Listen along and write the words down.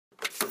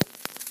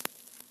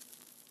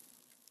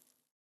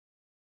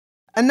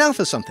And now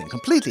for something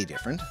completely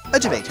different, a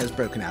debate has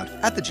broken out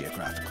at the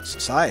Geographical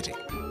Society.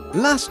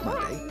 Last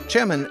Monday,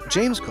 Chairman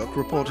James Cook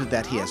reported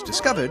that he has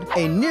discovered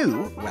a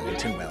new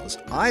Wellington Wells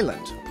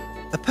island.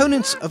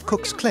 Opponents of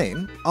Cook's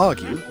claim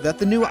argue that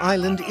the new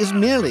island is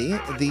merely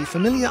the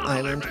familiar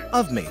island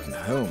of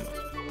Maidenholm.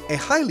 A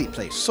highly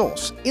placed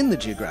source in the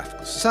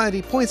Geographical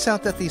Society points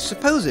out that the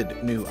supposed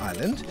new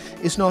island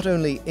is not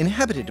only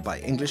inhabited by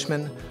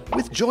Englishmen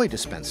with joy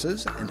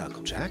dispensers and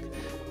Uncle Jack,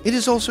 it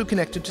is also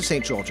connected to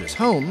St. George's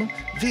Home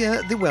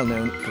via the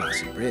well-known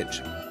Glassy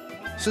Bridge.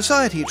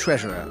 Society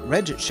Treasurer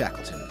Reg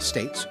Shackleton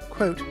states,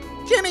 quote,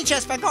 Jimmy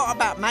just forgot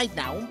about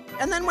Maidenholm,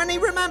 and then when he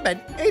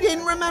remembered, he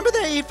didn't remember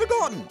that he'd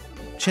forgotten.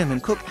 Chairman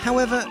Cook,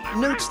 however,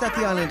 notes that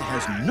the island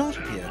has not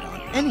appeared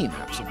on any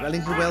maps of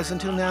Wellington Wells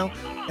until now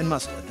and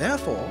must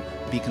therefore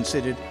be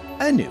considered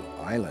a new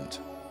island.